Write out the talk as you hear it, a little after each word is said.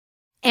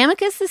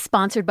Amicus is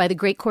sponsored by the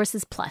Great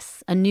Courses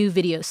Plus, a new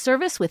video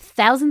service with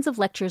thousands of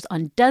lectures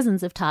on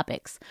dozens of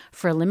topics.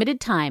 For a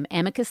limited time,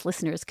 Amicus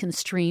listeners can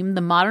stream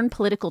the modern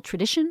political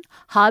tradition,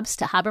 Hobbes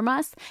to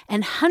Habermas,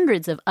 and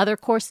hundreds of other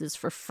courses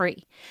for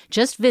free.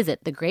 Just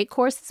visit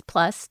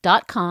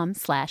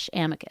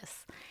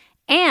thegreatcoursesplus.com/amicus.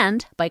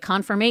 And by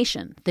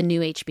Confirmation, the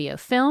new HBO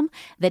film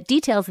that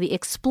details the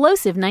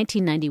explosive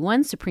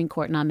 1991 Supreme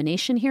Court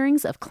nomination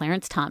hearings of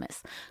Clarence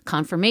Thomas.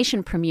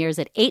 Confirmation premieres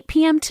at 8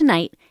 p.m.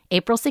 tonight,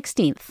 April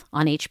 16th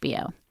on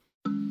HBO.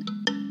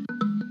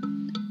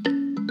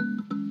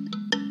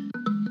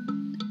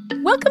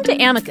 Welcome to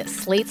Amicus,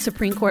 Slate's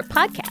Supreme Court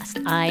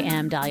podcast. I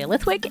am Dahlia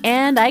Lithwick,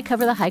 and I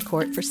cover the High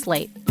Court for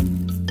Slate.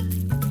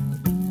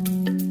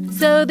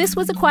 So this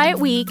was a quiet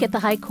week at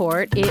the High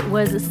Court. It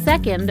was a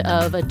second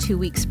of a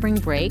 2-week spring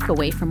break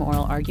away from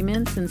oral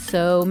arguments, and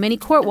so many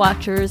court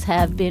watchers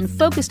have been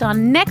focused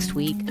on next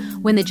week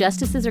when the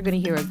justices are going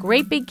to hear a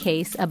great big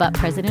case about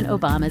President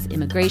Obama's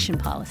immigration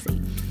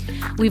policy.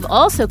 We've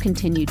also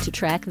continued to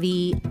track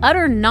the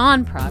utter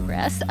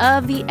non-progress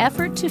of the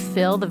effort to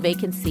fill the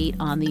vacant seat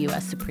on the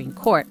U.S. Supreme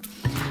Court.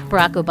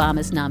 Barack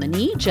Obama's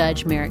nominee,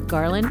 Judge Merrick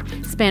Garland,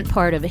 spent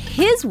part of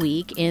his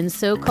week in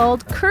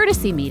so-called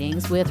courtesy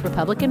meetings with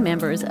Republican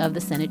members of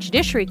the Senate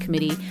Judiciary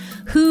Committee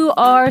who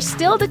are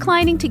still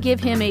declining to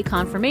give him a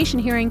confirmation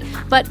hearing,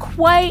 but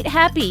quite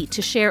happy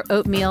to share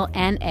oatmeal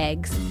and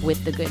eggs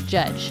with the good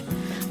judge.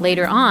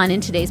 Later on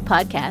in today's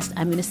podcast,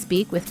 I'm going to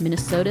speak with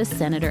Minnesota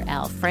Senator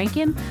Al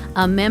Franken,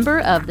 a member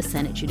of the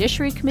Senate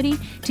Judiciary Committee,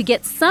 to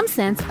get some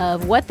sense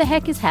of what the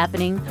heck is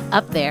happening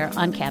up there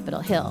on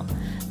Capitol Hill.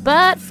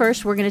 But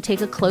first, we're going to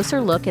take a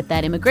closer look at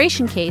that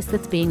immigration case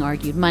that's being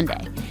argued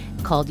Monday.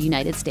 Called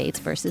United States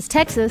versus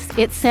Texas,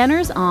 it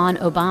centers on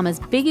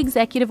Obama's big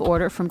executive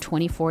order from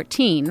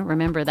 2014.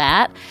 Remember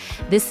that?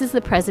 This is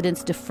the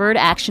president's Deferred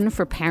Action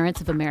for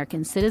Parents of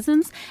American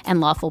Citizens and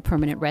Lawful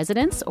Permanent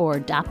Residents, or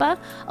DAPA,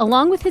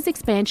 along with his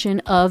expansion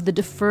of the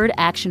Deferred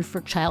Action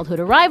for Childhood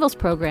Arrivals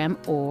program,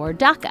 or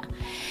DACA.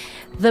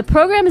 The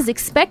program is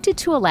expected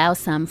to allow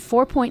some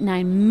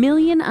 4.9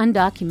 million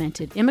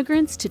undocumented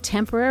immigrants to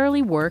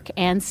temporarily work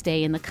and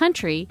stay in the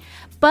country,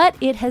 but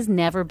it has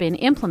never been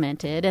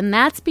implemented, and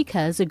that's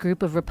because a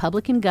group of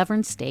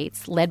Republican-governed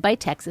states, led by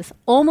Texas,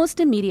 almost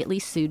immediately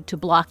sued to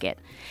block it.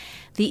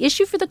 The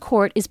issue for the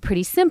court is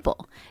pretty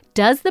simple.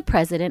 Does the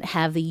president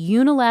have the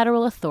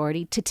unilateral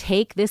authority to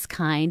take this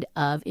kind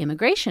of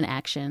immigration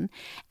action?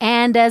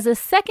 And as a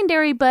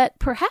secondary but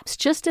perhaps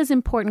just as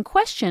important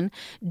question,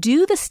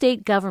 do the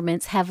state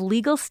governments have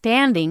legal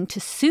standing to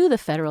sue the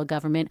federal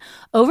government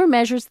over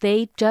measures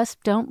they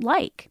just don't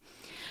like?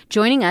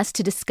 Joining us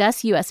to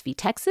discuss U.S. v.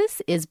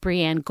 Texas is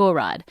Brianne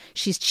Gorod.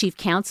 She's chief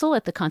counsel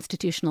at the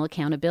Constitutional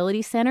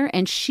Accountability Center,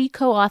 and she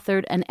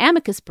co-authored an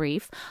amicus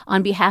brief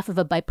on behalf of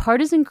a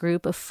bipartisan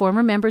group of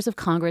former members of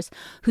Congress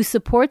who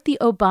support the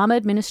Obama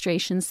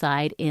administration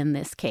side in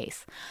this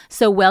case.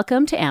 So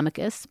welcome to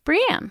Amicus,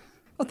 Brianne.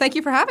 Well, thank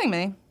you for having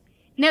me.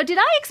 Now, did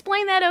I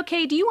explain that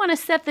okay? Do you want to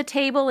set the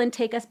table and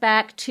take us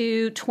back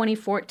to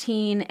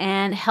 2014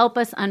 and help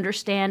us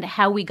understand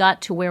how we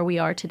got to where we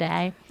are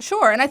today?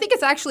 Sure, and I think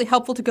it's actually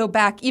helpful to go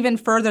back even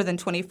further than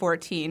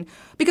 2014,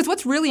 because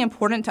what's really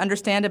important to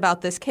understand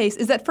about this case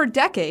is that for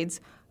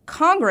decades,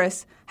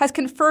 Congress has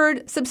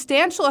conferred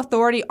substantial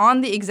authority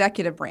on the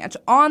executive branch,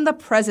 on the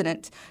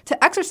president,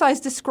 to exercise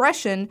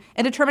discretion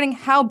in determining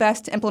how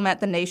best to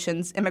implement the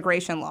nation's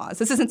immigration laws.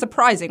 This isn't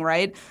surprising,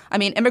 right? I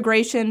mean,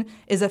 immigration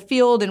is a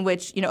field in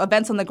which,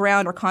 events on the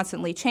ground are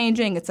constantly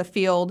changing. It's a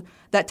field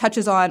that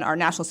touches on our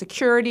national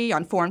security,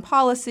 on foreign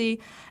policy.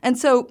 And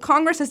so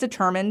Congress has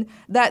determined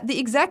that the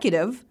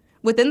executive,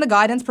 within the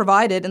guidance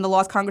provided in the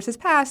laws Congress has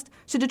passed,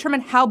 should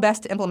determine how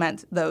best to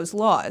implement those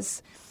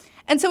laws.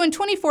 And so in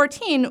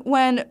 2014,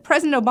 when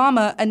President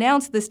Obama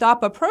announced this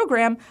DAPA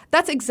program,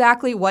 that's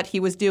exactly what he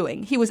was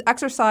doing. He was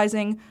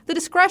exercising the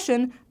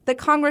discretion that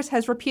Congress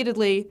has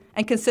repeatedly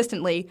and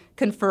consistently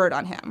conferred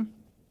on him.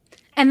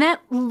 And that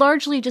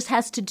largely just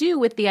has to do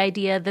with the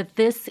idea that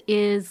this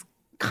is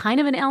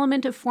kind of an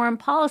element of foreign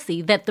policy,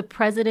 that the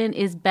president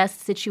is best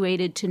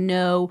situated to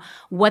know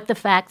what the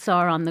facts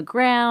are on the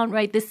ground,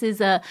 right? This is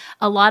a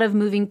lot of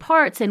moving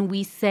parts, and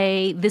we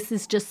say this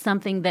is just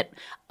something that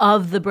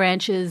of the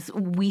branches,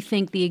 we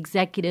think the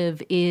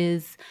executive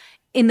is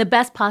in the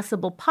best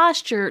possible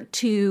posture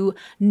to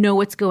know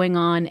what's going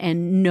on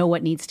and know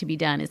what needs to be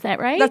done. Is that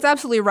right? That's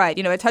absolutely right.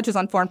 It touches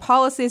on foreign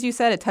policy, as you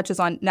said. It touches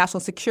on national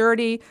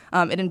security.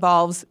 It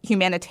involves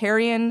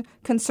humanitarian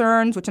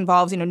concerns, which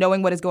involves,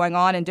 knowing what is going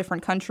on in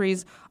different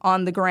countries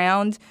on the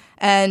ground.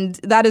 And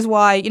that is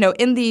why,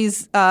 in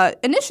these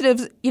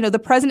initiatives, the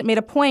president made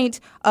a point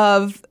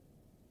of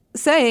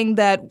saying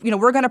that,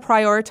 we're going to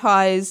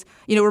prioritize,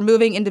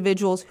 removing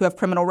individuals who have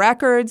criminal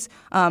records,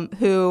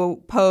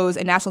 who pose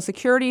a national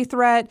security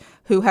threat,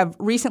 who have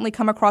recently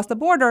come across the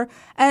border.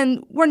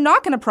 And we're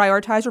not going to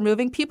prioritize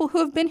removing people who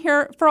have been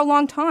here for a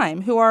long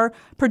time, who are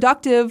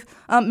productive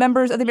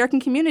members of the American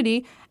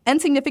community,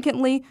 and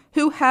significantly,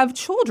 who have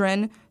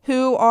children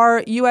who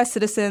are U.S.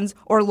 citizens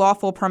or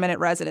lawful permanent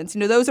residents.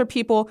 Those are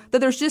people that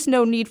there's just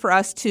no need for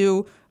us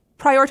to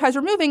prioritize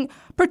removing,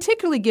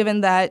 particularly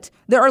given that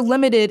there are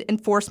limited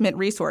enforcement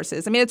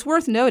resources. It's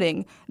worth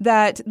noting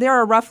that there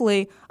are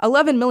roughly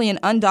 11 million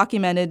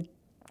undocumented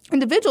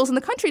individuals in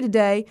the country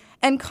today,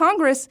 and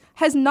Congress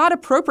has not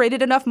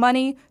appropriated enough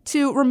money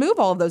to remove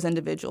all of those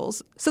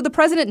individuals. So the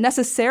president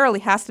necessarily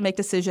has to make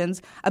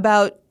decisions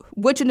about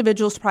which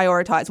individuals to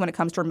prioritize when it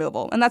comes to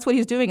removal, and that's what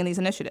he's doing in these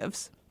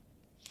initiatives.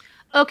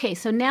 Okay,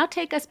 so now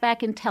take us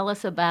back and tell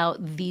us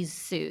about these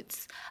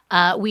suits.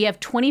 We have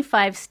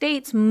 25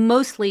 states,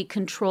 mostly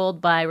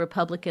controlled by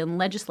Republican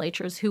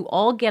legislatures, who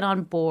all get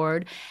on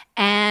board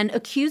and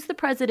accuse the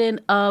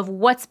president of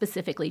what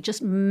specifically?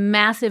 Just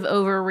massive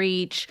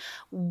overreach,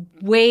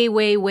 way,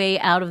 way, way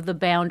out of the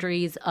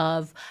boundaries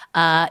of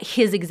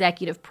his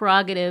executive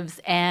prerogatives.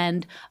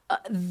 And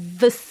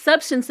the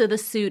substance of the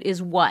suit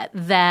is what?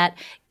 That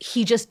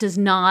he just does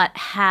not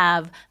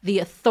have the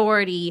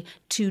authority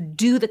to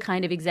do the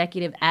kind of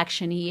executive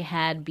action he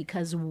had,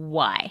 because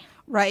why?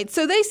 Right.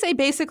 So they say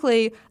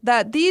basically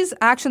that these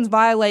actions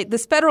violate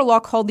this federal law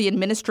called the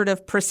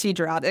Administrative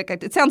Procedure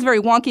Act. It sounds very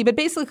wonky, but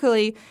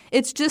basically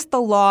it's just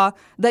the law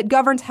that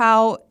governs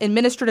how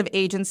administrative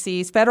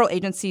agencies, federal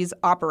agencies,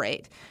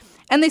 operate.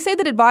 And they say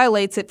that it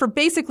violates it for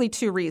basically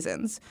two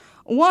reasons.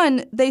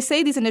 One, they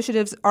say these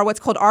initiatives are what's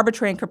called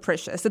arbitrary and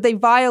capricious, that they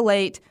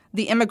violate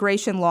the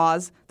immigration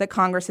laws that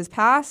Congress has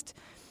passed.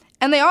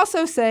 And they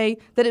also say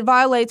that it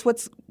violates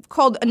what's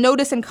called a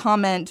notice and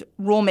comment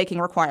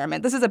rulemaking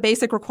requirement. This is a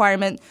basic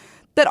requirement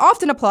that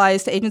often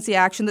applies to agency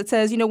action that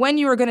says, when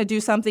you are going to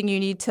do something, you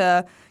need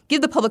to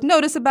give the public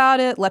notice about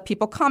it, let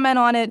people comment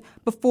on it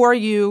before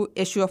you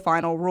issue a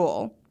final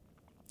rule.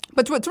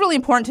 But what's really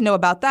important to know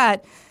about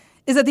that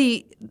is that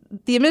the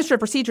Administrative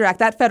Procedure Act,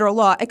 that federal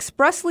law,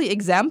 expressly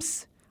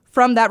exempts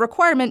from that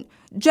requirement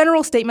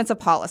general statements of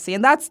policy.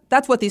 And that's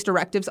what these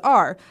directives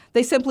are.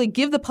 They simply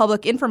give the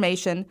public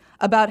information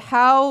about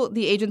how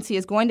the agency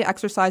is going to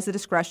exercise the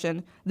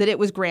discretion that it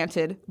was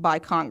granted by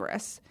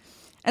Congress.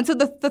 And so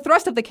the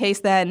thrust of the case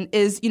then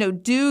is,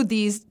 do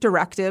these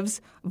directives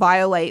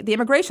violate the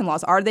immigration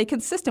laws? Are they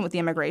consistent with the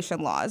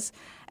immigration laws?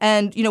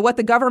 And, what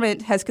the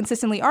government has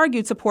consistently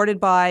argued, supported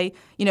by,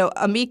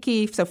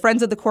 amici, so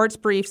friends of the court's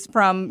briefs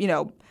from,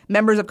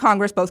 members of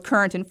Congress, both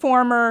current and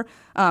former,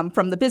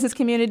 from the business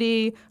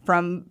community,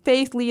 from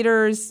faith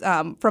leaders,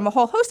 from a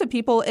whole host of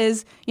people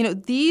is,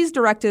 these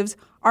directives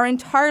are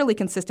entirely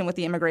consistent with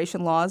the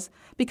immigration laws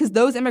because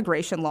those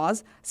immigration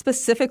laws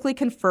specifically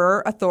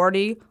confer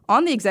authority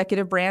on the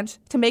executive branch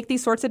to make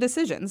these sorts of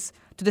decisions,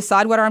 to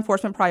decide what our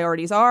enforcement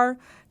priorities are,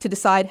 to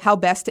decide how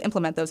best to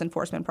implement those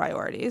enforcement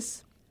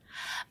priorities.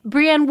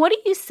 Brianne, what do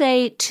you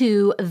say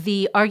to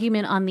the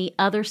argument on the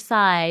other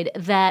side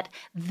that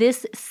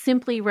this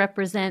simply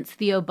represents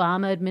the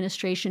Obama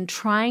administration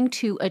trying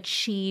to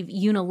achieve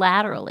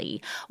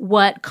unilaterally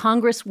what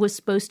Congress was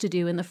supposed to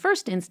do in the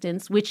first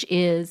instance, which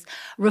is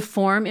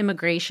reform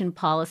immigration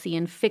policy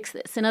and fix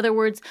this? In other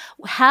words,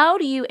 how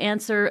do you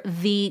answer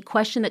the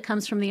question that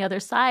comes from the other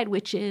side,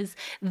 which is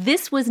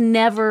this was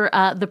never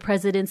the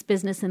president's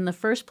business in the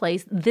first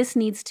place. This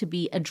needs to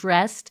be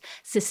addressed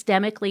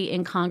systemically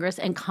in Congress,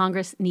 and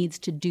Congress needs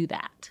to do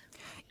that.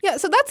 Yeah,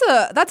 so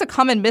that's a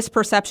common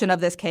misperception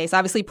of this case,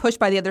 obviously pushed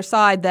by the other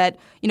side that,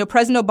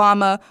 President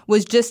Obama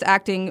was just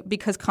acting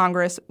because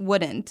Congress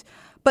wouldn't.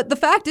 But the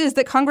fact is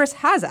that Congress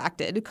has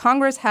acted.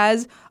 Congress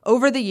has,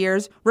 over the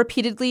years,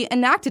 repeatedly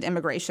enacted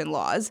immigration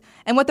laws.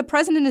 And what the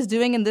president is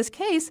doing in this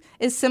case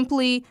is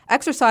simply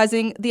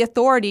exercising the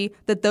authority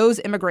that those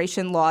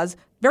immigration laws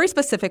very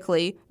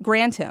specifically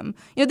grant him.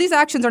 These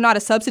actions are not a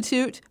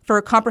substitute for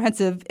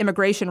comprehensive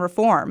immigration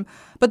reform,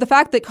 but the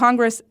fact that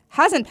Congress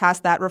hasn't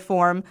passed that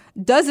reform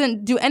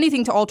doesn't do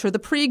anything to alter the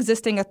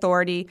pre-existing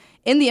authority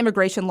in the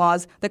immigration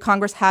laws that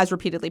Congress has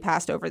repeatedly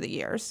passed over the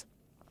years.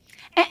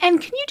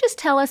 And can you just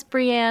tell us,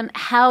 Brianne,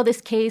 how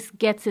this case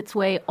gets its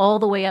way all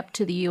the way up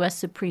to the U.S.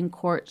 Supreme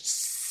Court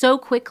so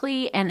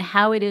quickly, and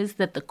how it is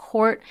that the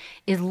court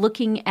is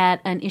looking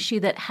at an issue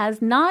that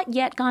has not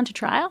yet gone to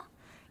trial?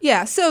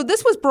 Yeah, so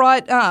this was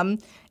brought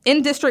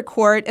in district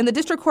court, and the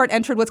district court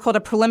entered what's called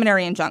a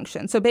preliminary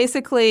injunction. So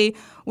basically,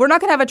 we're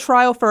not going to have a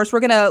trial first. We're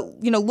going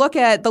to, look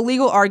at the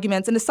legal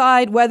arguments and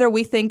decide whether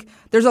we think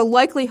there's a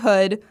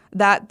likelihood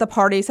that the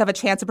parties have a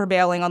chance of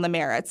prevailing on the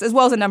merits, as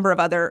well as a number of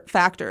other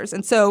factors.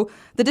 And so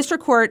the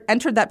district court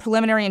entered that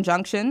preliminary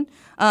injunction.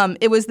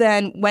 It was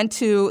then went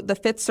to the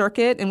Fifth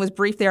Circuit and was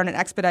briefed there on an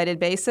expedited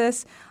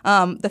basis.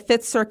 The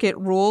Fifth Circuit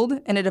ruled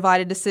in a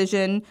divided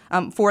decision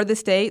for the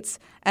states,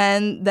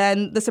 and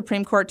then the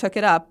Supreme Court took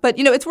it up. But,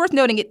 it's worth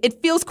noting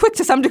it feels quick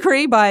to some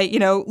degree by,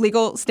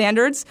 legal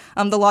standards.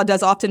 The law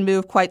does often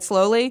move quite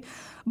slowly.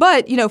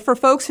 But, for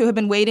folks who have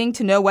been waiting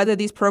to know whether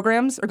these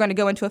programs are going to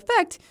go into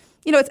effect,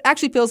 it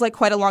actually feels like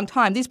quite a long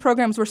time. These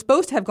programs were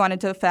supposed to have gone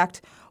into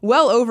effect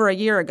well over a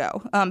year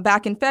ago,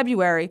 back in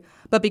February.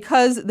 But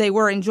because they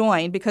were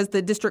enjoined, because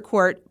the district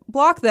court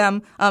blocked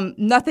them,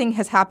 nothing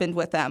has happened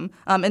with them.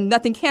 And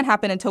nothing can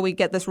happen until we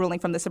get this ruling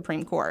from the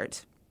Supreme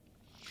Court.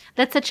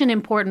 That's such an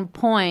important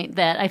point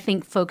that I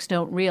think folks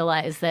don't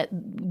realize, that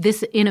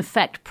this, in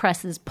effect,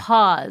 presses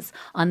pause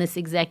on this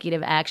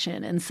executive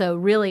action. And so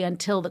really,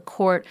 until the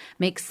court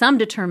makes some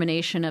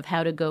determination of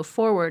how to go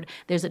forward,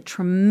 there's a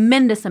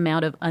tremendous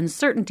amount of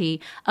uncertainty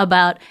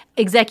about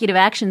executive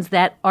actions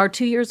that are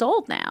 2 years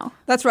old now.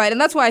 That's right. And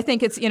that's why I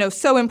think it's,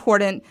 so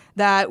important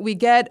that we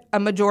get a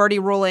majority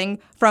ruling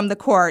from the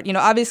court.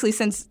 Obviously,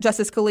 since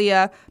Justice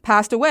Scalia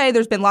passed away,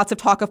 there's been lots of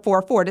talk of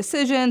 4-4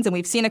 decisions, and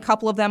we've seen a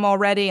couple of them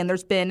already, and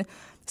there's been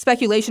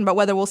speculation about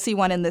whether we'll see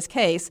one in this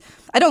case.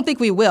 I don't think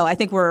we will. I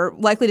think we're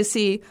likely to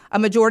see a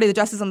majority of the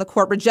justices on the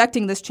court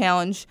rejecting this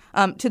challenge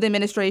to the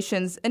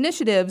administration's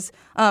initiatives.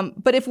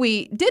 But if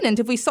we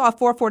saw a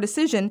 4-4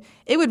 decision,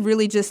 it would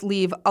really just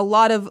leave a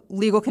lot of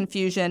legal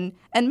confusion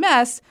and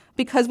mess,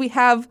 because we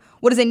have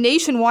what is a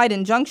nationwide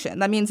injunction.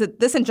 That means that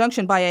this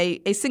injunction by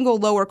a single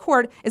lower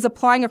court is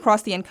applying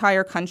across the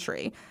entire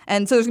country.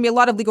 And so there's going to be a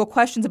lot of legal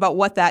questions about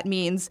what that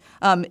means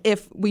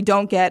if we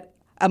don't get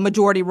a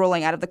majority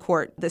ruling out of the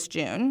court this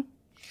June.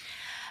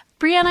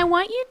 Brianne, I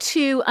want you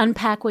to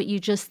unpack what you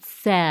just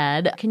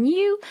said. Can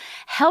you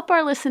help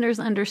our listeners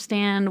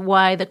understand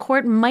why the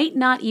court might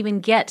not even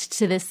get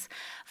to this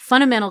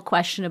fundamental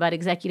question about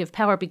executive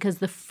power, because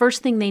the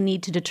first thing they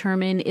need to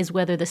determine is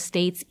whether the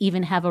states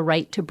even have a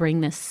right to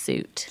bring this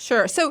suit?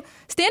 Sure. So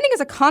standing is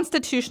a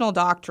constitutional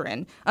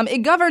doctrine. It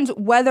governs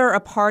whether a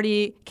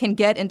party can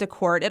get into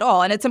court at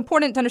all. And it's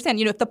important to understand,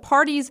 if the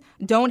parties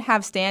don't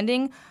have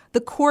standing,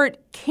 the court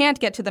can't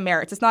get to the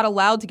merits. It's not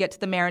allowed to get to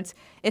the merits.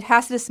 It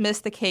has to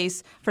dismiss the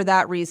case for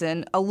that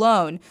reason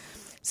alone.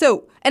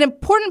 So an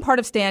important part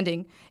of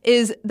standing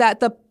is that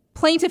the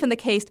plaintiff in the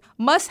case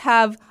must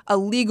have a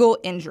legal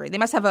injury. They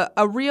must have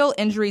a real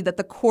injury that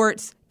the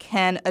courts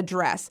can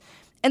address.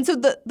 And so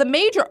the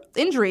major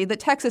injury that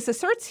Texas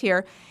asserts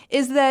here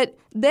is that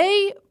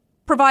they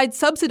provide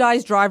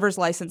subsidized driver's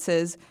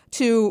licenses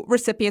to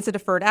recipients of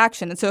deferred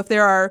action. And so if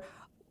there are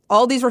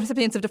all these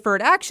recipients of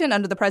deferred action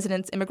under the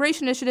president's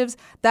immigration initiatives,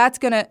 that's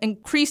going to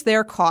increase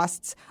their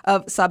costs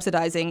of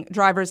subsidizing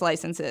driver's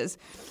licenses.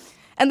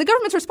 And the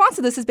government's response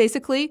to this is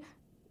basically,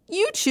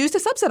 you choose to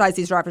subsidize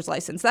these driver's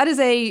licenses. That is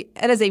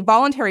a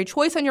voluntary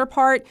choice on your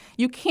part.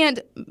 You can't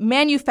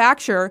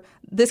manufacture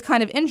this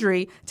kind of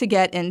injury to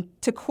get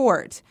into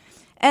court.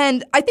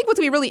 And I think what's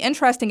going to be really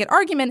interesting at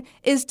argument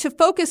is to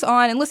focus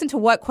on and listen to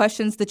what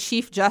questions the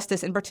Chief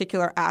Justice in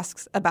particular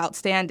asks about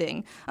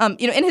standing.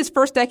 In his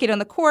first decade on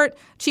the court,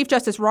 Chief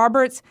Justice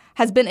Roberts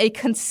has been a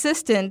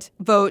consistent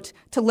vote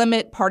to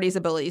limit parties'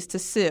 abilities to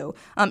sue.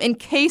 In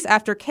case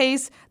after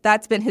case,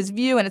 that's been his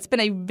view, and it's been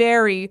a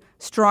very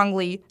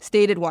strongly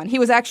stated one. He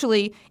was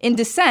actually in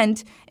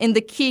dissent in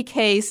the key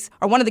case,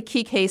 or one of the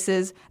key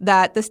cases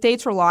that the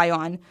states rely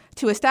on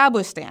to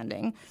establish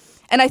standing.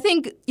 And I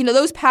think,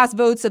 those past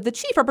votes of the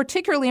chief are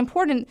particularly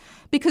important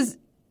because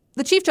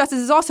the Chief Justice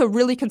is also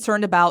really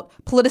concerned about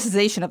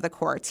politicization of the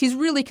courts. He's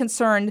really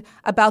concerned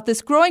about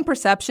this growing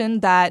perception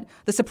that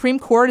the Supreme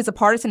Court is a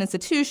partisan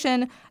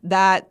institution,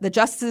 that the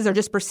justices are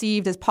just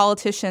perceived as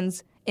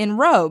politicians in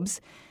robes.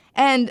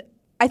 And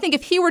I think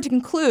if he were to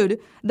conclude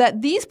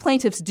that these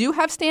plaintiffs do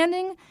have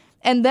standing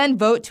and then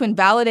vote to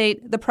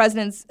invalidate the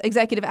president's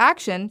executive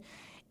action,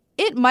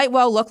 it might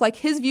well look like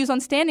his views on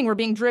standing were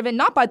being driven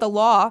not by the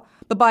law,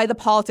 but by the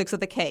politics of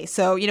the case.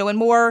 So, when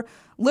more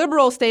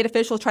liberal state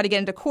officials try to get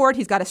into court,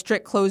 he's got a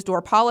strict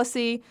closed-door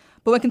policy.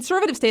 But when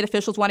conservative state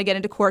officials want to get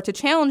into court to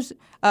challenge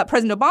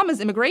President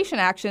Obama's immigration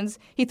actions,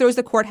 he throws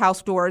the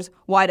courthouse doors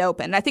wide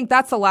open. And I think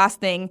that's the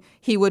last thing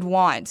he would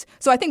want.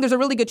 So I think there's a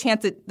really good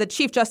chance that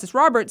Chief Justice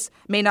Roberts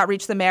may not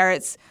reach the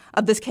merits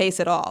of this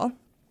case at all.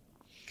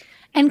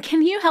 And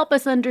can you help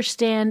us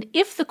understand,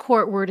 if the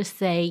court were to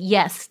say,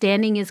 yes,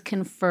 standing is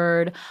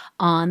conferred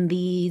on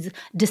these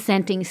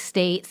dissenting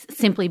states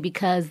simply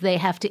because they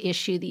have to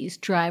issue these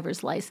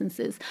driver's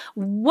licenses,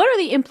 what are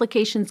the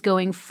implications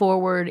going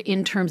forward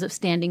in terms of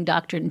standing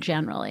doctrine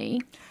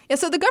generally? Yeah,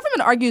 so the government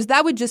argues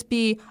that would just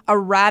be a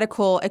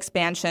radical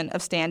expansion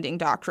of standing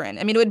doctrine.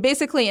 It would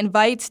basically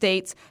invite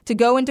states to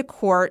go into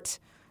court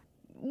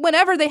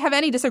whenever they have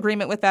any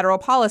disagreement with federal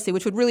policy,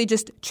 which would really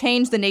just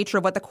change the nature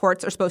of what the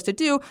courts are supposed to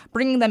do,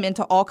 bringing them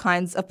into all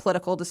kinds of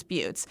political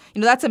disputes.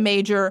 That's a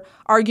major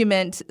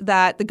argument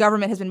that the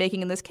government has been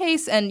making in this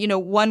case. And,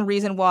 one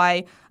reason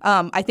why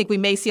I think we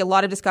may see a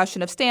lot of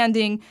discussion of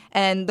standing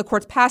and the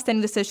court's past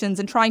standing decisions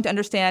and trying to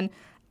understand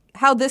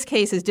how this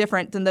case is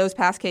different than those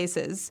past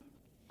cases.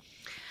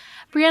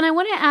 Brianne, I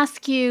want to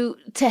ask you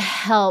to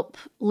help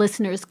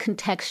listeners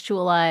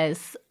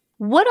contextualize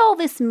what all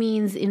this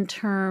means in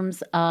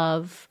terms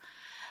of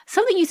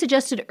something you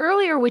suggested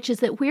earlier, which is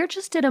that we're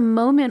just at a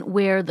moment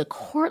where the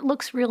court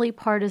looks really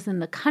partisan,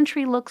 the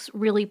country looks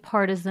really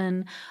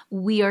partisan.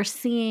 We are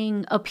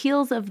seeing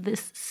appeals of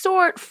this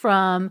sort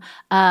from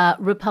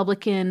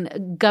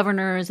Republican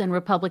governors and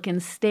Republican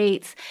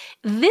states.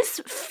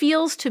 This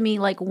feels to me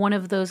like one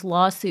of those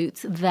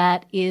lawsuits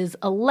that is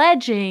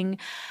alleging,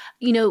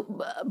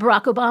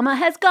 Barack Obama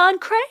has gone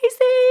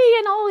crazy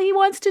and all he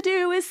wants to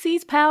do is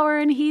seize power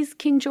and he's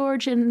King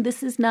George and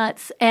this is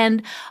nuts.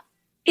 And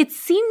it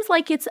seems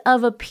like it's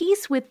of a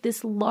piece with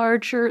this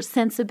larger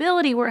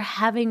sensibility we're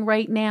having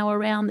right now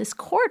around this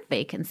court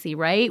vacancy,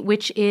 right?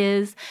 Which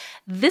is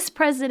this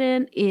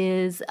president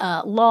is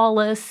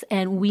lawless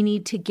and we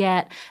need to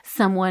get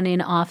someone in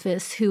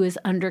office who is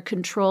under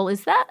control.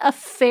 Is that a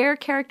fair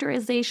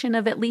characterization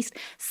of at least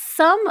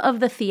some of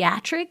the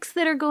theatrics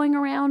that are going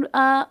around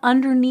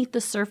underneath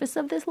the surface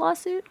of this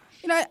lawsuit?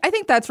 I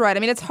think that's right. I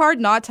mean, it's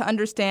hard not to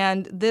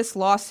understand this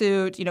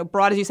lawsuit,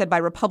 brought, as you said, by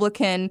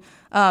Republican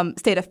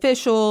state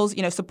officials,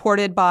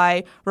 supported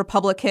by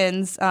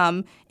Republicans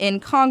in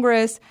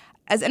Congress,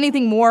 as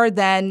anything more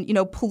than,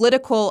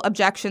 political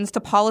objections to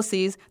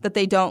policies that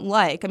they don't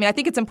like. I mean, I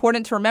think it's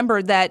important to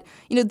remember that,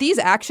 these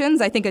actions,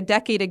 I think a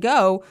decade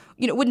ago,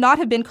 would not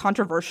have been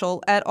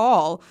controversial at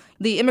all.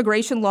 The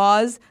immigration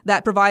laws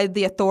that provide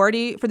the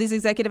authority for these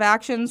executive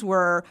actions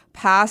were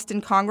passed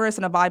in Congress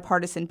on a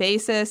bipartisan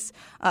basis.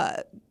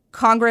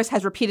 Congress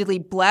has repeatedly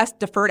blessed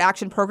deferred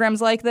action programs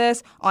like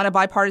this on a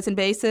bipartisan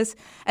basis.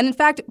 And in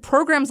fact,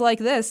 programs like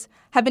this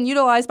have been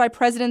utilized by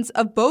presidents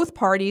of both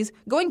parties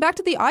going back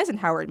to the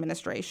Eisenhower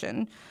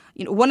administration.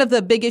 One of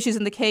the big issues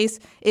in the case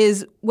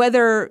is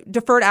whether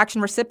deferred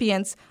action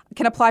recipients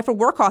can apply for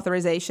work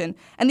authorization.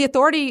 And the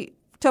authority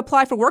to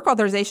apply for work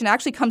authorization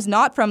actually comes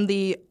not from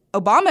the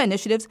Obama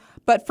initiatives,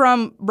 but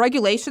from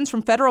regulations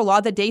from federal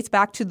law that dates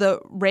back to the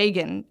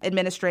Reagan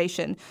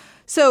administration.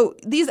 So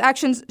these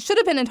actions should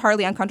have been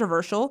entirely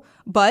uncontroversial,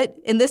 but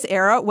in this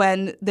era,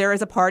 when there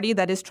is a party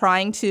that is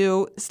trying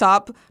to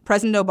stop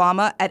President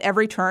Obama at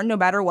every turn, no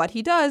matter what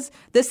he does,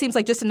 this seems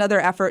like just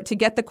another effort to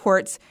get the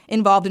courts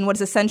involved in what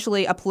is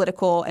essentially a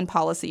political and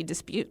policy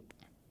dispute.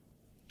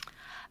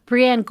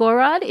 Brianne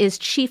Gorod is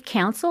chief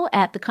counsel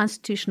at the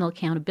Constitutional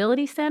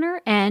Accountability Center,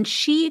 and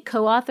she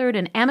co-authored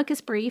an amicus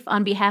brief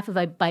on behalf of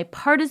a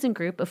bipartisan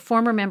group of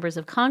former members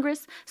of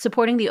Congress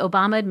supporting the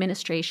Obama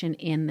administration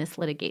in this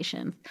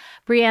litigation.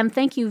 Brianne,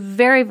 thank you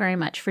very, very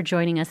much for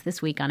joining us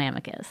this week on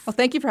Amicus. Well,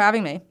 thank you for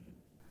having me.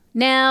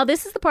 Now,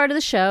 this is the part of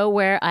the show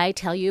where I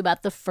tell you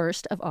about the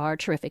first of our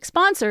terrific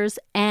sponsors.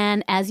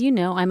 And as you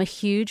know, I'm a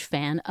huge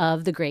fan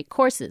of The Great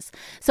Courses.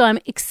 So I'm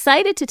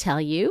excited to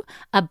tell you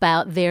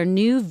about their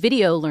new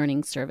video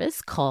learning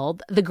service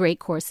called The Great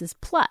Courses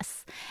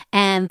Plus.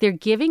 And they're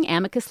giving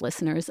Amicus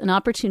listeners an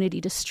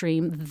opportunity to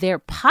stream their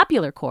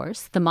popular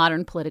course, The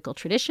Modern Political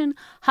Tradition,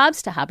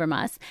 Hobbes to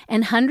Habermas,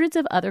 and hundreds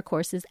of other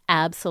courses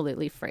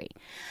absolutely free.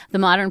 The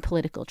Modern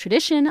Political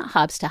Tradition,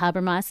 Hobbes to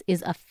Habermas,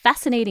 is a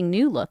fascinating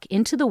new look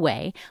into the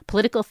way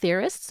political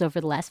theorists over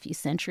the last few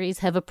centuries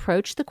have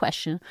approached the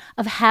question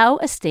of how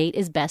a state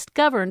is best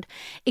governed,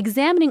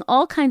 examining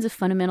all kinds of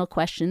fundamental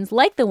questions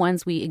like the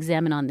ones we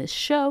examine on this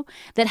show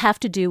that have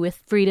to do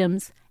with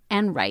freedoms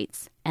and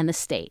rights and the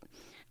state.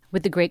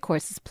 With the Great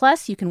Courses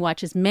Plus, you can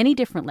watch as many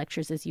different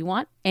lectures as you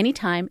want,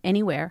 anytime,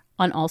 anywhere,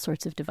 on all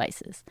sorts of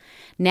devices.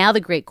 Now the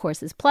Great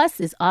Courses Plus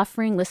is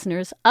offering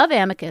listeners of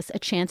Amicus a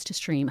chance to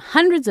stream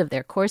hundreds of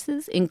their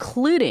courses,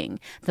 including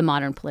The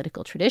Modern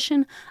Political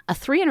Tradition, a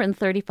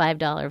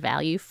 $335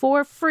 value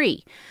for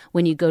free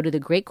when you go to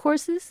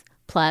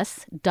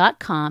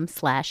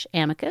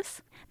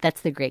thegreatcoursesplus.com/amicus.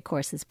 That's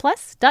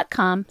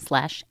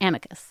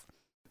thegreatcoursesplus.com/amicus.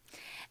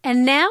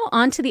 And now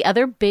on to the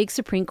other big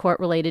Supreme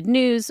Court-related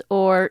news,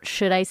 or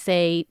should I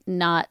say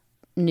not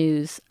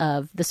news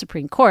of the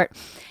Supreme Court.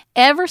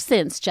 Ever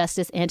since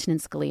Justice Antonin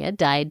Scalia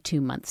died 2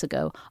 months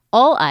ago,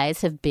 all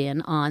eyes have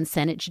been on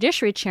Senate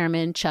Judiciary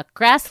Chairman Chuck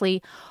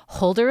Grassley,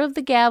 holder of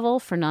the gavel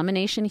for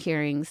nomination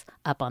hearings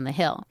up on the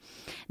Hill.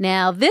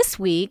 Now, this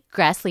week,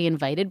 Grassley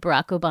invited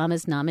Barack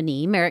Obama's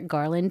nominee, Merrick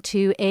Garland,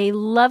 to a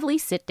lovely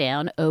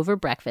sit-down over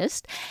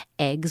breakfast.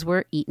 Eggs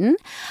were eaten,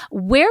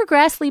 where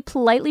Grassley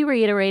politely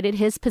reiterated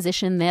his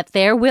position that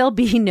there will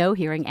be no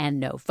hearing and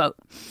no vote.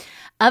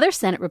 Other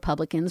Senate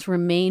Republicans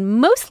remain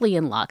mostly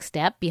in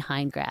lockstep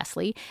behind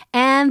Grassley,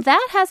 and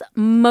that has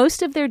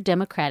most of their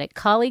Democratic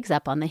colleagues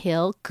up on the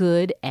Hill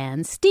good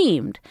and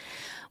steamed.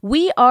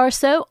 We are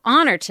so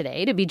honored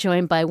today to be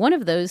joined by one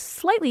of those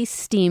slightly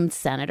steamed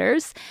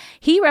senators.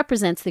 He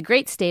represents the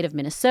great state of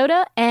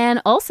Minnesota and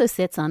also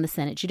sits on the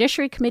Senate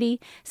Judiciary Committee.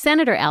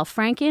 Senator Al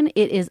Franken,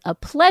 it is a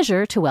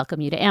pleasure to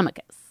welcome you to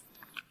Amicus.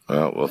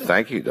 Well,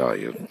 thank you,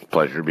 Dahlia.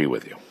 Pleasure to be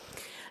with you.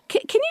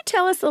 Can you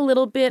tell us a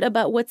little bit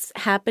about what's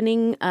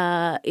happening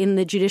in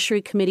the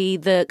Judiciary Committee,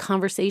 the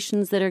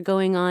conversations that are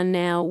going on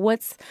now?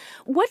 What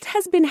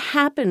has been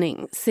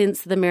happening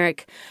since the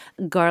Merrick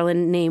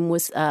Garland name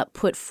was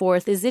put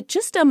forth? Is it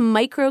just a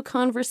micro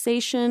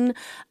conversation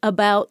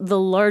about the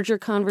larger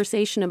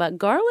conversation about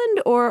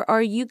Garland, or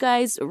are you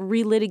guys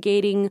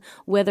relitigating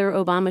whether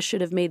Obama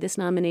should have made this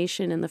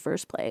nomination in the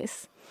first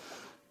place?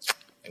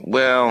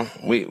 Well,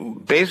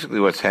 basically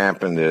what's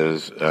happened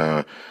is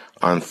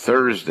on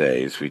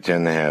Thursdays we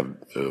tend to have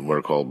what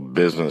are called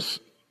business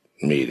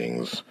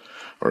meetings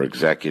or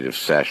executive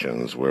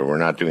sessions where we're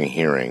not doing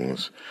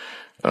hearings,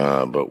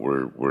 but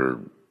we're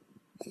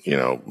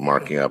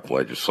marking up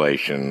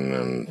legislation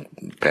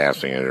and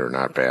passing it or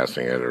not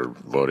passing it or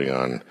voting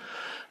on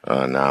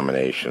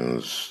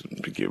nominations,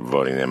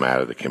 voting them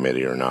out of the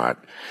committee or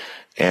not.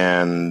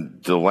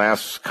 And the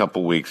last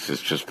couple weeks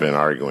has just been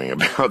arguing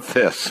about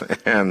this.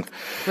 And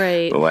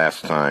The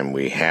last time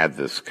we had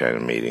this kind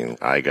of meeting,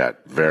 I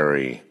got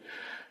very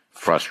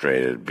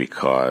frustrated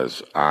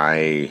because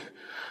I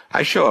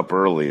show up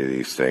early to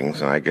these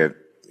things and I get,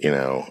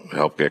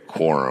 help get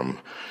quorum.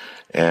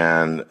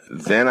 And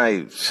then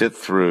I sit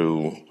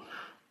through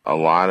a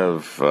lot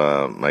of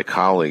my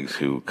colleagues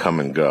who come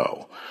and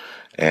go.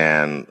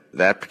 And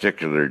that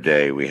particular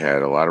day, we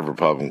had a lot of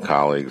Republican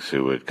colleagues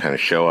who would kind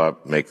of show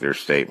up, make their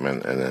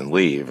statement, and then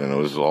leave. And it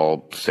was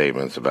all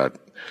statements about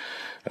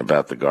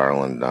the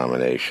Garland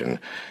nomination.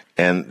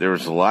 And there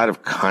was a lot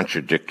of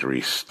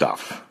contradictory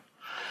stuff.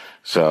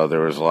 So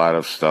there was a lot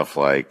of stuff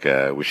like,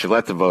 we should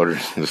let the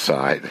voters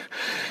decide.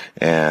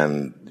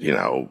 And,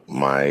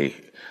 my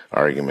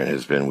argument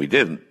has been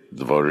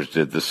the voters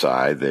did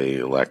decide. They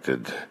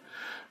elected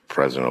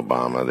President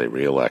Obama. They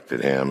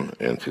reelected him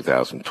in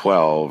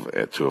 2012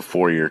 to a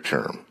 4-year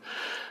term.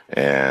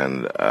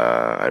 And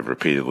I've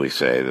repeatedly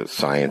say that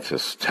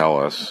scientists tell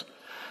us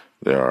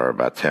there are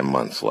about 10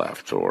 months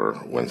left, or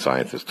when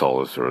scientists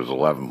told us there was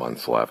 11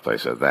 months left, I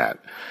said that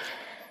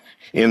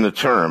in the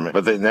term.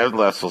 But they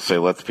nevertheless will say,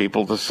 let the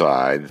people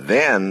decide.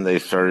 Then they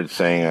started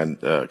saying,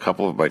 a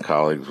couple of my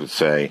colleagues would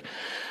say,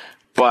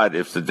 but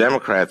if the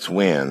Democrats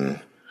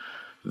win,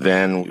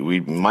 then we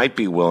might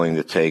be willing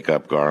to take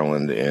up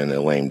Garland in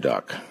a lame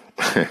duck.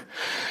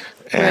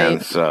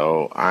 And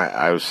so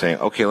I was saying,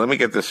 okay, let me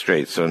get this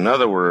straight. So in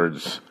other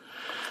words,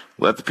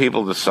 let the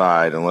people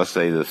decide unless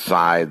they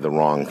decide the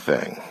wrong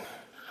thing.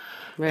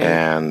 Right.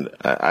 And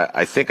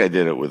I think I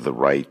did it with the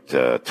right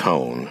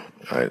tone.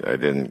 I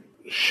didn't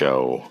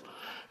show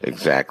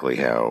exactly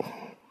how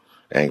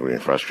angry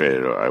and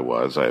frustrated I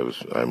was.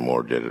 I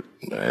more did it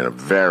in a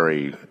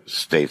very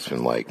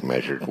statesman-like,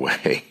 measured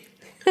way.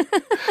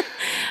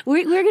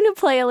 We're going to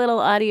play a little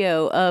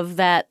audio of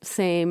that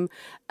same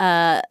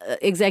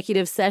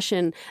executive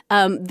session.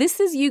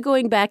 This is you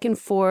going back and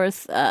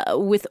forth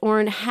with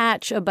Orrin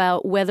Hatch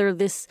about whether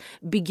this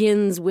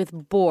begins with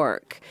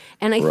Bork.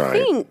 And I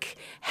think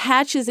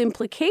Hatch's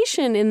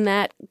implication in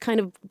that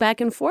kind of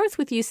back and forth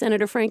with you,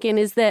 Senator Franken,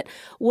 is that,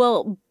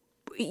 well,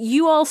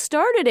 you all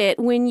started it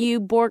when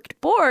you borked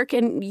Bork,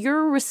 and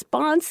your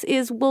response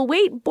is, well,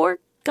 wait,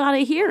 Bork got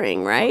a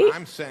hearing, right?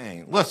 I'm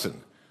saying,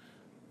 listen,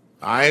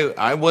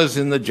 I was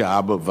in the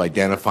job of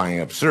identifying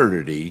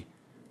absurdity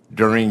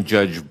during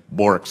Judge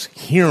Bork's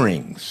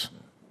hearings.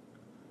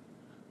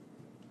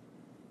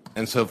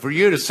 And so for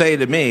you to say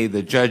to me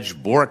that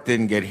Judge Bork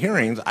didn't get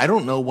hearings, I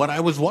don't know what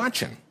I was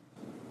watching.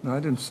 No, I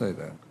didn't say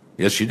that.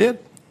 Yes, you did.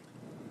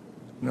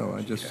 No,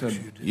 I just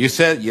said... You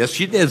said, yes,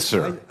 you did,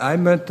 sir. I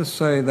meant to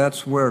say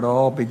that's where it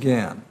all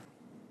began.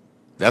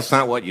 That's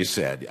not what you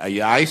said.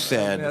 I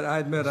said I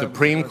admit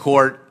Supreme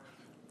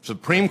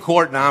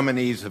Court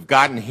nominees have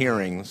gotten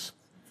hearings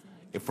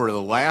for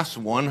the last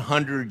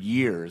 100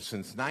 years,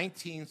 since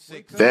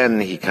 1960. Then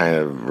he kind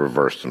of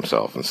reversed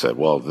himself and said,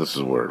 well, this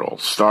is where it all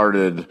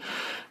started,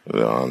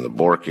 on the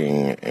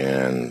borking,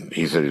 and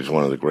he said he's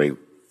one of the great,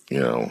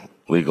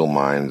 legal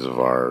minds of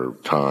our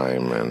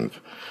time, and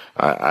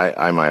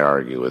I might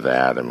argue with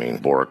that. I mean,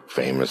 Bork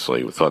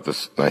famously thought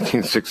this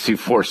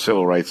 1964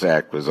 Civil Rights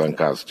Act was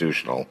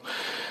unconstitutional,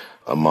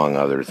 among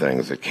other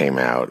things that came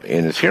out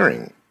in his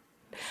hearing.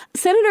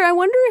 Senator, I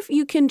wonder if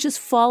you can just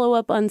follow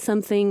up on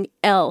something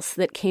else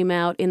that came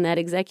out in that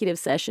executive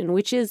session,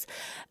 which is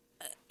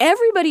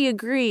everybody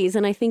agrees,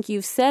 and I think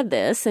you've said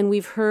this, and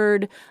we've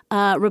heard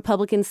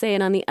Republicans say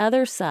it on the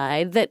other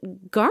side,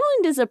 that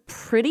Garland is a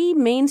pretty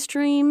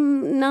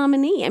mainstream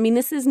nominee. I mean,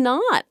 this is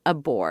not a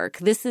Bork.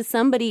 This is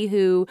somebody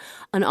who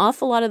an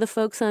awful lot of the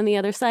folks on the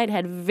other side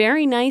had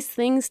very nice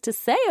things to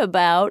say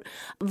about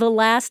the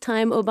last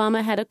time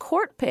Obama had a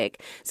court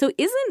pick. So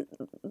isn't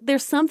there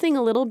something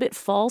a little bit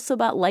false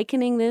about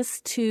likening this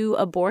to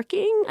a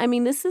Borking? I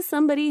mean, this is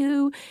somebody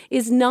who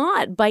is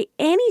not, by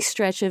any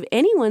stretch of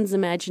anyone's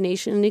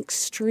imagination, an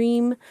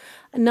extreme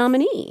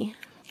nominee.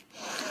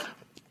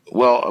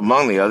 Well,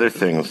 among the other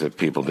things that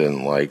people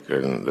didn't like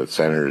and that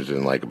senators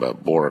didn't like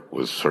about Bork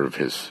was sort of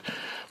his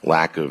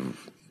lack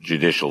of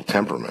judicial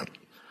temperament.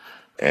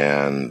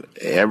 And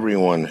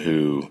everyone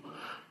who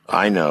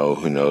I know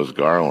who knows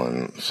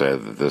Garland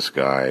said that this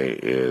guy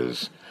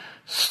is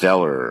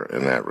stellar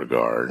in that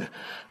regard.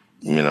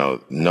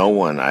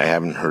 I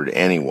haven't heard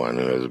anyone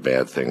who has a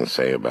bad thing to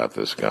say about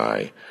this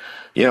guy.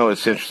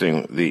 It's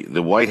interesting.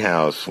 The White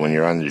House, when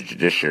you're on the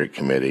Judiciary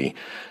Committee,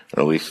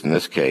 or at least in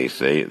this case,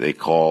 they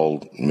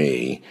called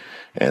me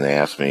and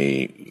asked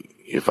me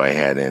if I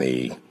had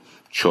any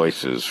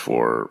choices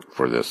for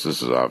this.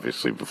 This is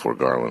obviously before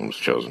Garland was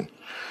chosen.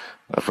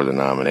 for the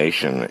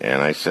nomination.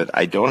 And I said,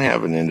 I don't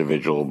have an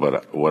individual,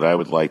 but what I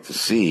would like to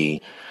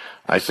see,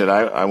 I said,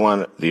 I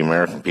want the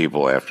American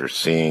people, after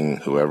seeing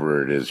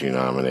whoever it is you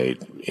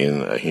nominate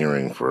in a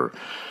hearing for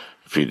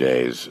a few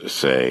days,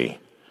 say,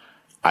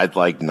 I'd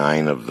like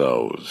 9 of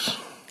those.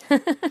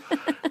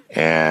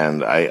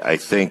 And I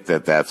think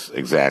that that's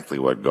exactly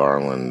what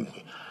Garland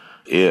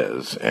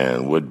is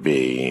and would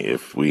be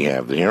if we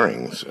have the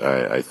hearings.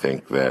 I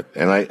think that,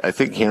 and I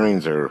think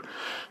hearings are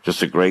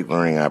just a great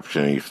learning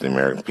opportunity for the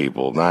American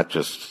people, not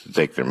just to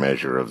take their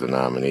measure of the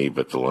nominee,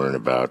 but to learn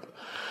about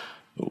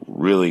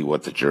really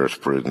what the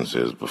jurisprudence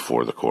is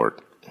before the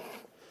court.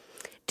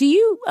 Do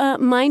you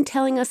mind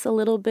telling us a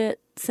little bit,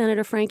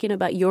 Senator Franken,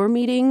 about your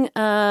meeting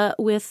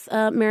with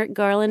Merrick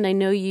Garland? I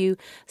know you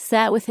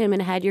sat with him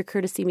and had your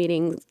courtesy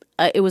meeting.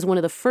 It was one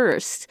of the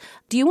first.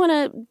 Do you want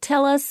to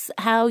tell us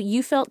how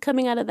you felt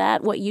coming out of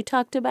that, what you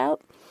talked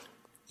about?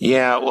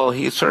 Yeah, well,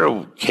 he sort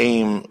of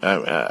came,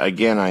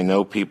 again, I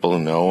know people who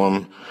know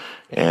him,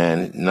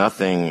 and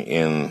nothing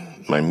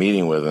in my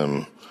meeting with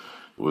him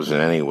was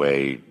in any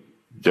way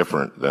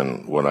different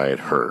than what I had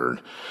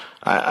heard.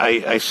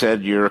 I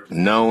said, you're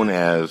known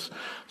as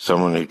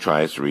someone who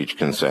tries to reach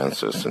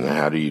consensus, and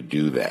how do you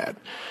do that?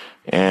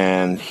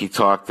 And he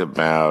talked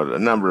about a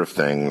number of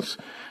things.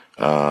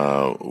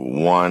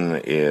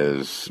 One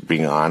is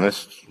being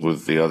honest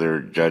with the other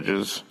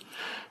judges.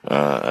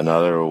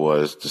 Another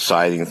was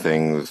deciding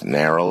things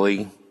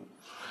narrowly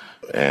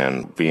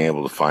and being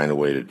able to find a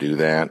way to do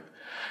that.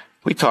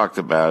 We talked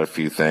about a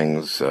few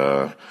things.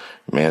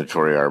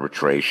 Mandatory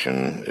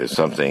arbitration is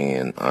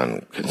something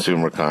on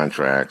consumer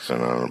contracts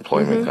and on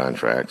employment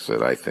contracts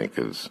that I think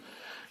is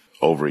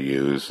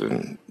overused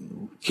and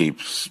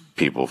keeps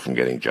people from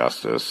getting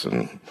justice.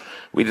 And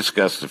we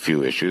discussed a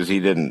few issues. He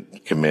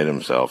didn't commit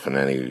himself in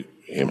any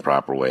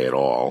improper way at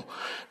all.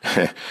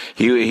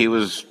 He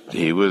was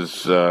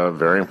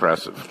very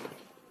impressive.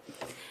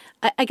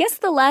 I guess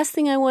the last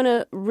thing I want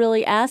to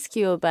really ask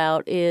you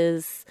about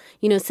is,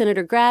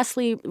 Senator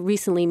Grassley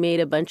recently made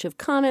a bunch of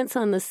comments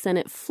on the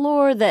Senate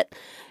floor that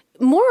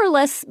more or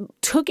less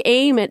took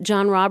aim at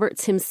John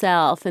Roberts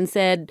himself and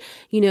said,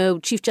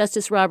 Chief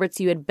Justice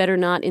Roberts, you had better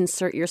not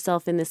insert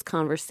yourself in this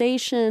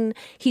conversation.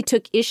 He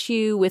took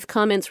issue with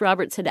comments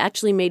Roberts had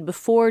actually made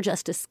before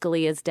Justice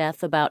Scalia's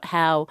death about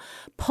how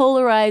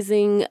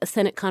polarizing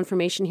Senate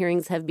confirmation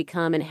hearings have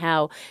become and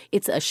how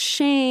it's a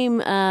shame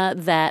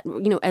that,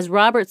 as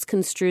Roberts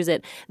construes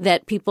it,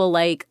 that people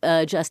like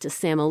Justice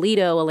Sam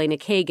Alito, Elena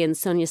Kagan,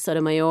 Sonia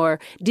Sotomayor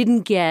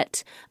didn't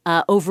get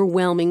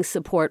overwhelming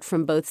support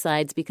from both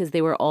sides because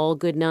they were all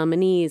good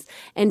nominees.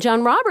 And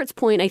John Roberts'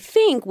 point, I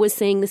think, was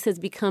saying this has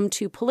become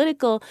too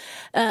political.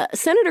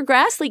 Senator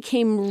Grassley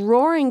came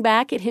roaring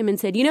back at him and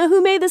said,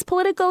 who made this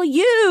political?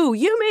 You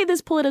made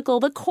this political.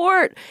 The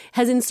court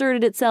has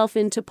inserted itself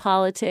into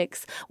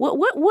politics.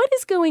 What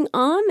is going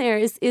on there?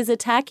 Is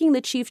attacking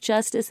the Chief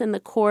Justice and the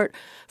court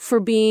for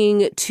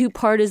being too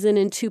partisan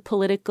and too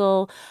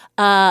political?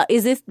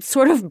 Is it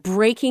sort of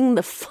breaking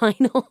the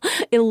final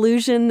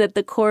illusion that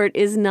the court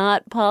is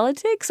not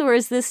politics? Or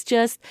is this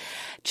just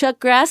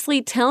Chuck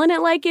Grassley telling it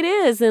like it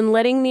is and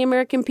letting the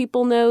American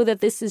people know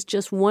that this is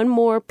just one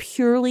more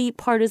purely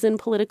partisan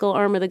political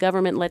arm of the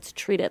government? Let's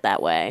treat it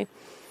that way.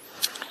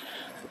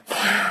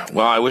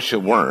 Well, I wish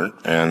it weren't,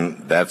 and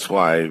that's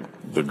why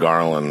the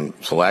Garland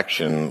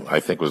selection, I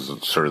think, was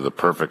sort of the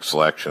perfect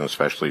selection,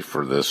 especially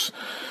for this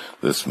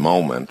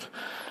moment.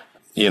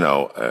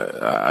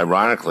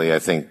 Ironically, I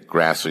think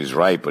Grassley's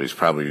right, but he's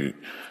probably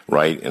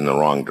right in the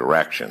wrong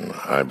direction.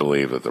 I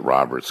believe that the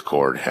Roberts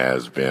Court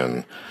has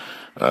been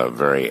a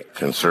very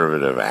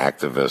conservative,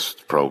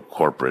 activist,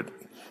 pro-corporate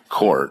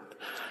court,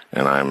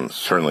 and I'm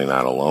certainly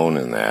not alone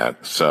in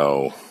that.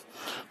 So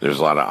there's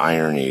a lot of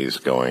ironies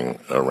going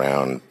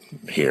around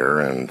here,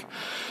 and,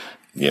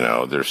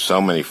 there's so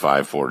many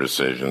 5-4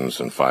 decisions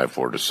and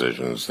 5-4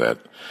 decisions that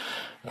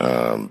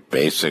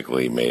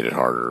basically made it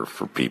harder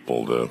for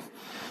people to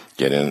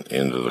get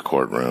into the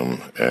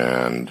courtroom,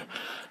 and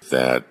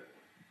that,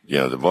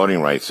 the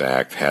Voting Rights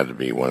Act had to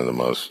be one of the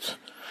most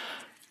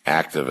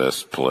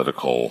activist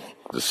political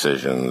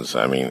decisions.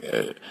 I mean,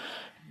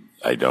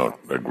 I don't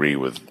agree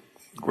with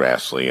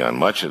Grassley on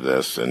much of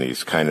this, and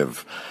he's kind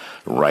of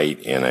right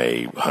in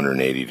a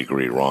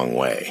 180-degree wrong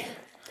way.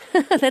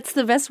 That's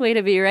the best way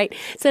to be, right?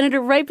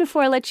 Senator, right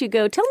before I let you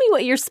go, tell me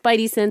what your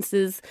spidey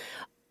senses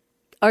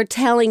are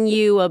telling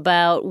you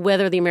about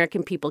whether the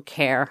American people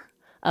care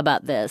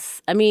about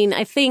this. I mean,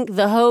 I think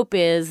the hope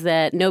is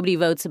that nobody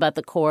votes about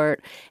the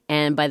court,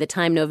 and by the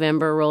time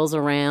November rolls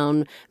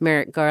around,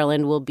 Merrick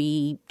Garland will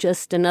be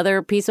just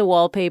another piece of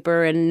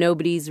wallpaper and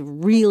nobody's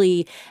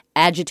really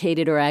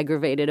agitated or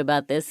aggravated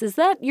about this. Is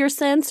that your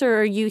sense, or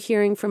are you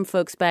hearing from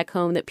folks back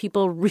home that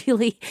people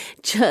really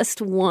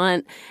just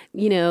want,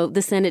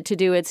 the Senate to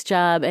do its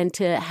job and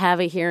to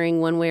have a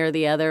hearing one way or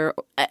the other?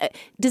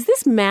 Does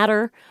this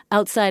matter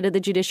outside of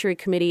the Judiciary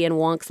Committee and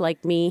wonks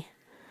like me?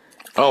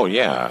 Oh,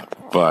 yeah.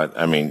 But,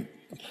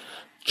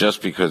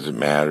 just because it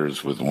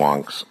matters with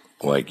wonks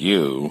like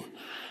you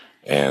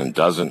and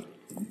doesn't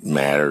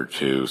matter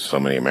to so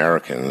many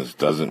Americans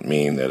doesn't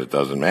mean that it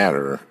doesn't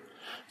matter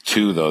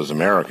to those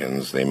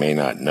Americans. They may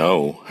not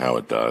know how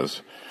it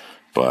does,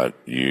 but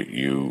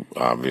you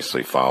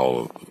obviously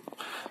follow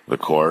the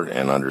court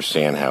and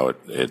understand how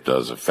it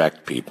does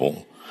affect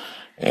people.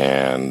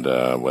 And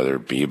whether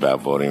it be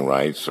about voting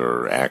rights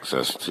or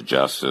access to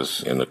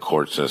justice in the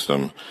court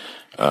system,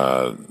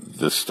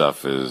 this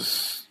stuff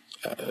is,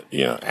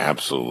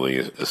 absolutely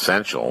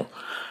essential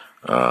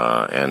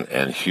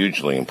and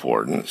hugely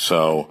important.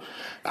 So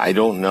I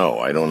don't know.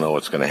 I don't know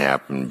what's going to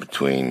happen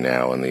between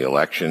now and the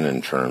election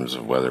in terms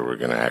of whether we're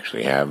going to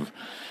actually have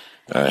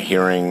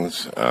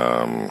hearings.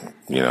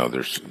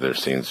 There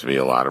seems to be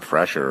a lot of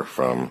pressure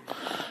from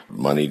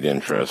moneyed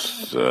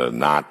interests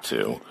not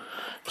to.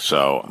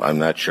 So I'm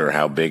not sure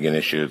how big an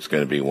issue it's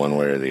going to be one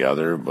way or the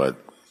other, but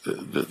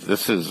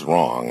this is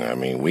wrong. I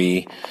mean,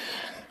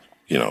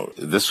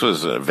 this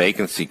was a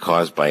vacancy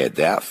caused by a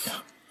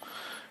death.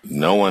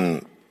 No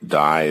one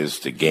dies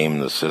to game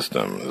the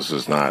system. This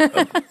is not,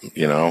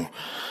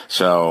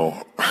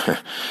 So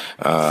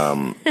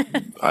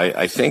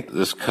I think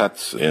this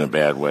cuts in a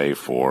bad way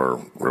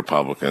for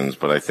Republicans,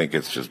 but I think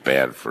it's just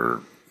bad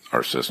for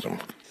our system.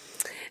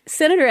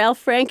 Senator Al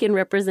Franken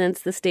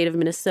represents the state of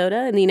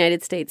Minnesota in the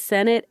United States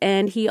Senate,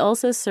 and he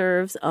also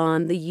serves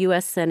on the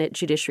U.S. Senate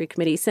Judiciary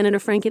Committee. Senator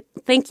Franken,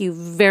 thank you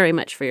very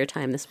much for your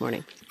time this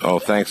morning. Oh,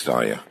 thanks,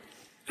 Dahlia.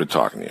 Good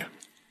talking to you.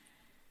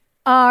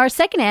 Our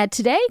second ad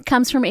today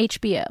comes from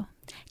HBO.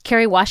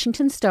 Kerry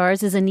Washington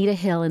stars as Anita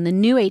Hill in the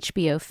new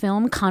HBO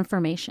film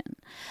Confirmation.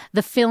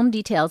 The film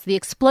details the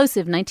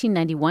explosive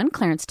 1991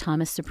 Clarence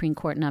Thomas Supreme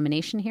Court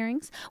nomination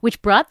hearings,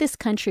 which brought this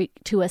country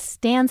to a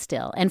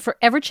standstill and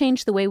forever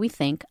changed the way we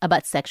think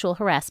about sexual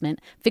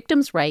harassment,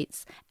 victims'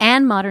 rights,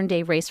 and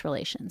modern-day race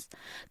relations.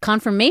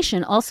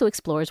 Confirmation also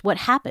explores what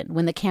happened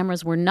when the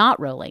cameras were not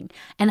rolling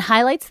and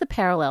highlights the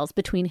parallels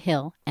between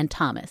Hill and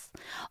Thomas.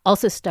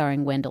 Also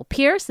starring Wendell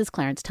Pierce as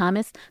Clarence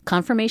Thomas,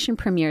 Confirmation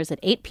premieres at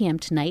 8 p.m.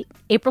 tonight,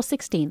 April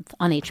 16th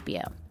on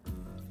HBO.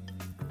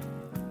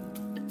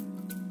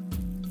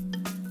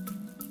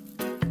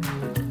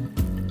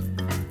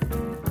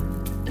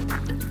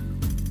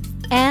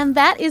 And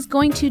that is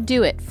going to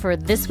do it for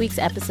this week's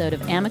episode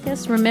of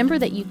Amicus. Remember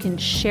that you can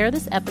share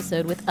this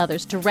episode with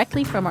others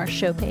directly from our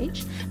show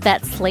page.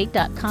 That's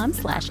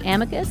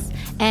slate.com/amicus.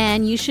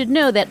 And you should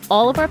know that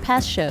all of our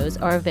past shows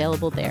are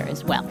available there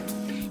as well.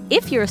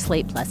 If you're a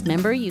Slate Plus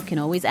member, you can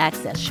always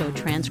access show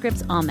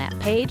transcripts on that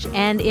page.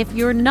 And if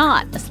you're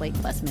not a Slate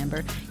Plus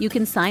member, you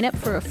can sign up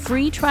for a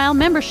free trial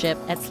membership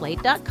at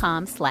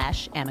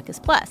slate.com/amicus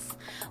plus.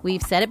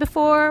 We've said it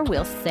before,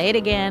 we'll say it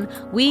again.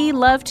 We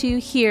love to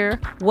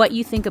hear what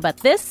you think about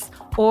this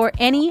or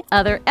any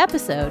other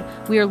episode.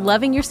 We are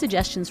loving your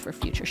suggestions for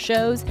future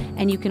shows,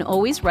 and you can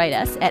always write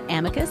us at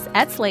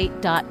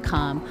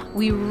amicus@slate.com.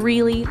 We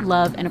really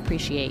love and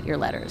appreciate your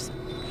letters.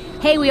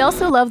 Hey, we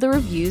also love the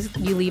reviews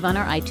you leave on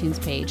our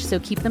iTunes page, so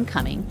keep them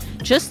coming.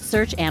 Just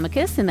search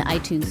Amicus in the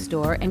iTunes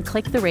store and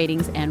click the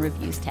Ratings and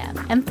Reviews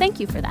tab. And thank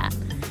you for that.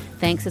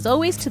 Thanks, as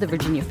always, to the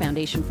Virginia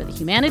Foundation for the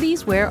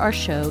Humanities, where our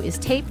show is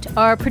taped.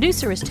 Our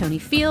producer is Tony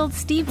Field.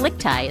 Steve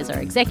Lichtai is our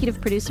executive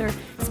producer.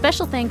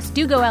 Special thanks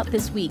do go out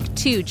this week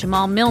to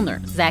Jamal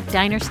Milner, Zach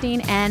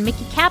Dinerstein, and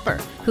Mickey Capper,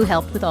 who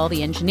helped with all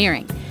the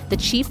engineering. The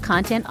Chief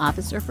Content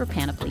Officer for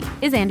Panoply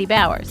is Andy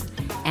Bowers.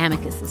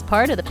 Amicus is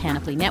part of the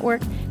Panoply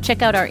Network.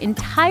 Check out our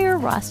entire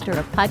roster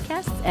of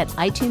podcasts at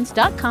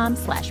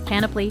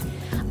itunes.com/panoply.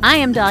 I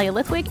am Dahlia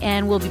Lithwick,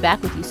 and we'll be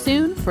back with you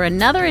soon for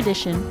another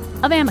edition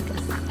of Amicus.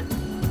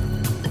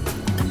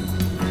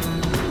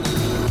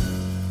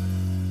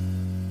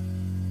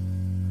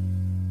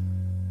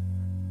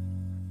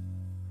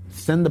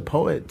 Send the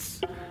poets.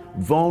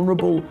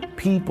 Vulnerable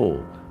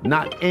people,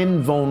 not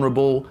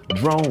invulnerable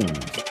drones.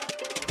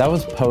 That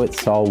was poet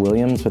Saul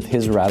Williams with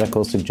his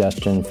radical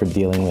suggestion for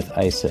dealing with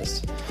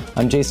ISIS.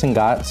 I'm Jason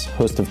Gotts,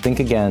 host of Think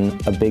Again,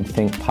 a Big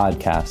Think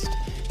podcast.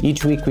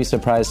 Each week we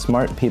surprise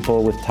smart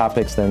people with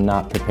topics they're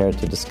not prepared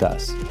to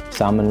discuss.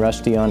 Salman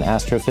Rushdie on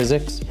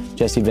astrophysics,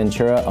 Jesse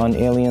Ventura on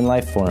alien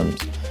life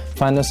forms.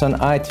 Find us on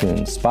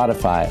iTunes,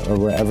 Spotify, or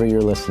wherever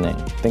you're listening.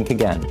 Think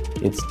Again.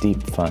 It's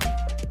deep fun.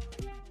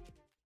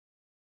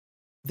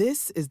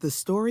 This is the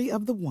story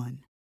of the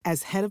one.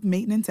 As head of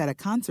maintenance at a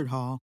concert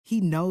hall, he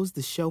knows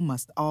the show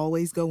must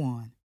always go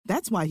on.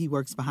 That's why he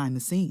works behind the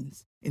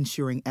scenes,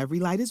 ensuring every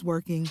light is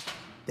working,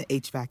 the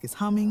HVAC is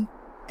humming,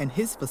 and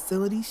his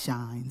facility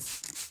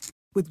shines.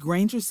 With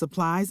Grainger's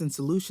supplies and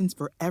solutions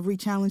for every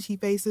challenge he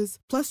faces,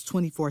 plus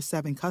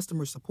 24/7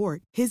 customer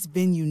support, his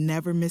venue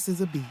never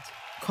misses a beat.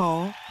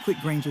 Call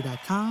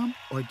quickgrainger.com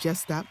or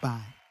just stop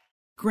by.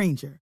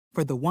 Grainger,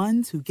 for the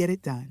ones who get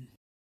it done.